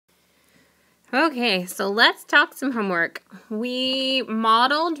Okay, so let's talk some homework. We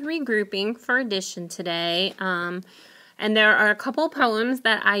modeled regrouping for addition today, and there are a couple poems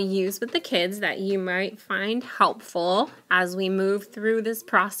that I use with the kids that you might find helpful as we move through this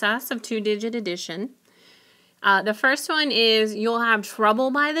process of two-digit addition. The first one is, you'll have trouble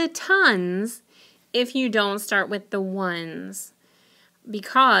by the tons if you don't start with the ones.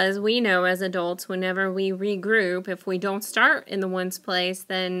 Because we know as adults, whenever we regroup, if we don't start in the ones place,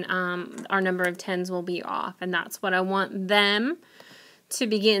 then our number of tens will be off. And that's what I want them to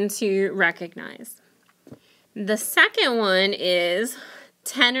begin to recognize. The second one is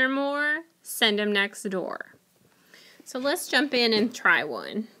 10 or more, send them next door. So let's jump in and try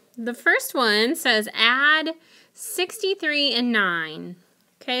one. The first one says add 63 and 9.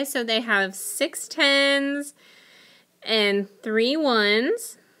 Okay, so they have 6 tens and 3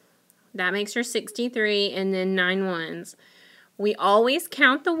 ones. That makes her 63, and then 9 ones. We always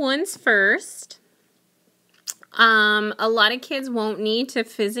count the ones first. A lot of kids won't need to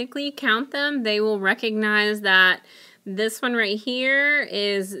physically count them. They will recognize that this one right here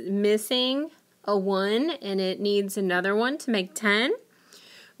is missing a 1 and it needs another one to make 10.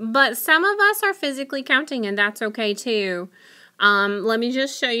 But some of us are physically counting, and that's okay too. Let me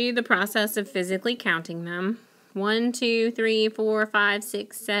just show you the process of physically counting them. 1, 2, 3, 4, 5,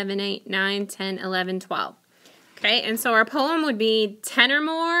 6, 7, 8, 9, 10, 11, 12. Okay, and so our poem would be 10 or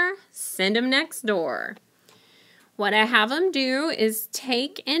more, send them next door. What I have them do is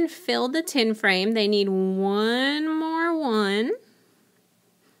take and fill the 10 frame. They need one more 1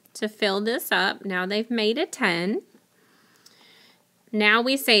 to fill this up. Now they've made a 10. Now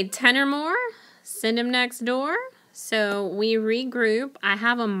we say 10 or more, send them next door. So we regroup. I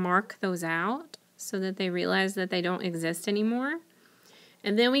have them mark those out so that they realize that they don't exist anymore.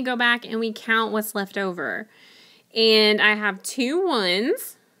 And then we go back and we count what's left over. And I have 2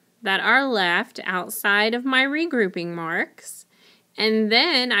 ones that are left outside of my regrouping marks. And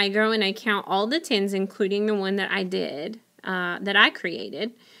then I go and I count all the 10s, including the one that I did, that I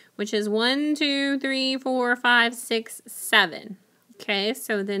created, which is 1, 2, 3, 4, 5, 6, 7. Okay,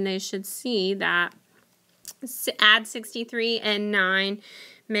 so then they should see that add 63 and 9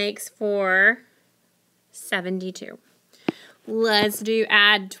 makes for 72. Let's do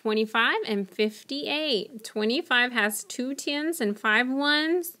add 25 and 58. 25 has 2 10s and 5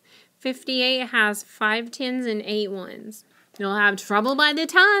 1s. 58 has 5 10s and 8 1s. You'll have trouble by the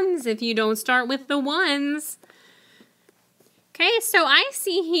tons if you don't start with the ones. Okay, so I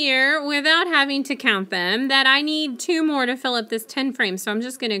see here, without having to count them, that I need 2 more to fill up this 10 frame. So I'm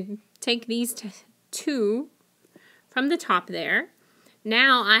just going to take these 2 from the top there.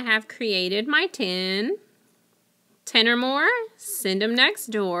 Now I have created my 10. 10 or more, send them next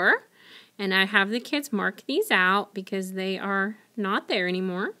door. And I have the kids mark these out because they are not there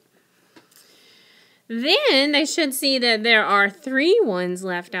anymore. Then they should see that there are 3 ones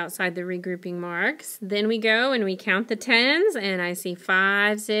left outside the regrouping marks. Then we go and we count the 10s, and I see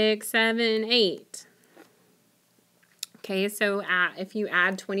 5, 6, 7, 8. Okay, so if you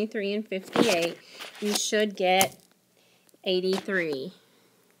add 23 and 58, you should get 83.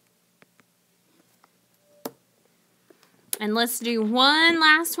 And let's do one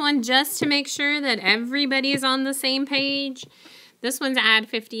last one just to make sure that everybody is on the same page. This one's add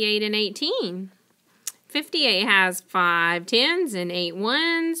 58 and 18. 58 has 5 10s and 8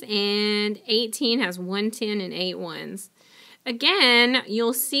 1s, and 18 has 1 10 and 8 1s. Again,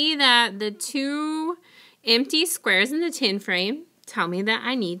 you'll see that the 2 empty squares in the 10 frame tell me that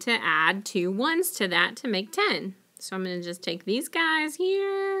I need to add 2 1s to that to make 10. So I'm going to just take these guys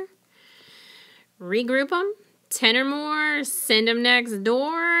here, regroup them, 10 or more, send them next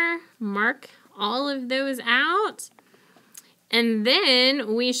door, mark all of those out. And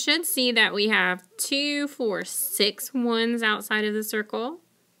then we should see that we have 2, 4, 6 ones outside of the circle.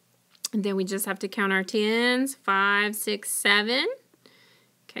 And then we just have to count our 10s, 5, 6, 7.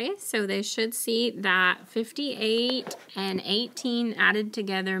 Okay, so they should see that 58 and 18 added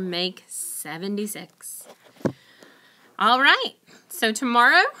together make 76. All right, so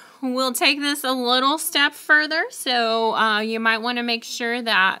tomorrow we'll take this a little step further. So you might want to make sure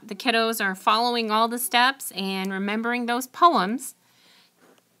that the kiddos are following all the steps and remembering those poems.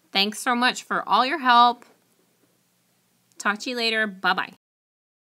 Thanks so much for all your help. Talk to you later. Bye-bye.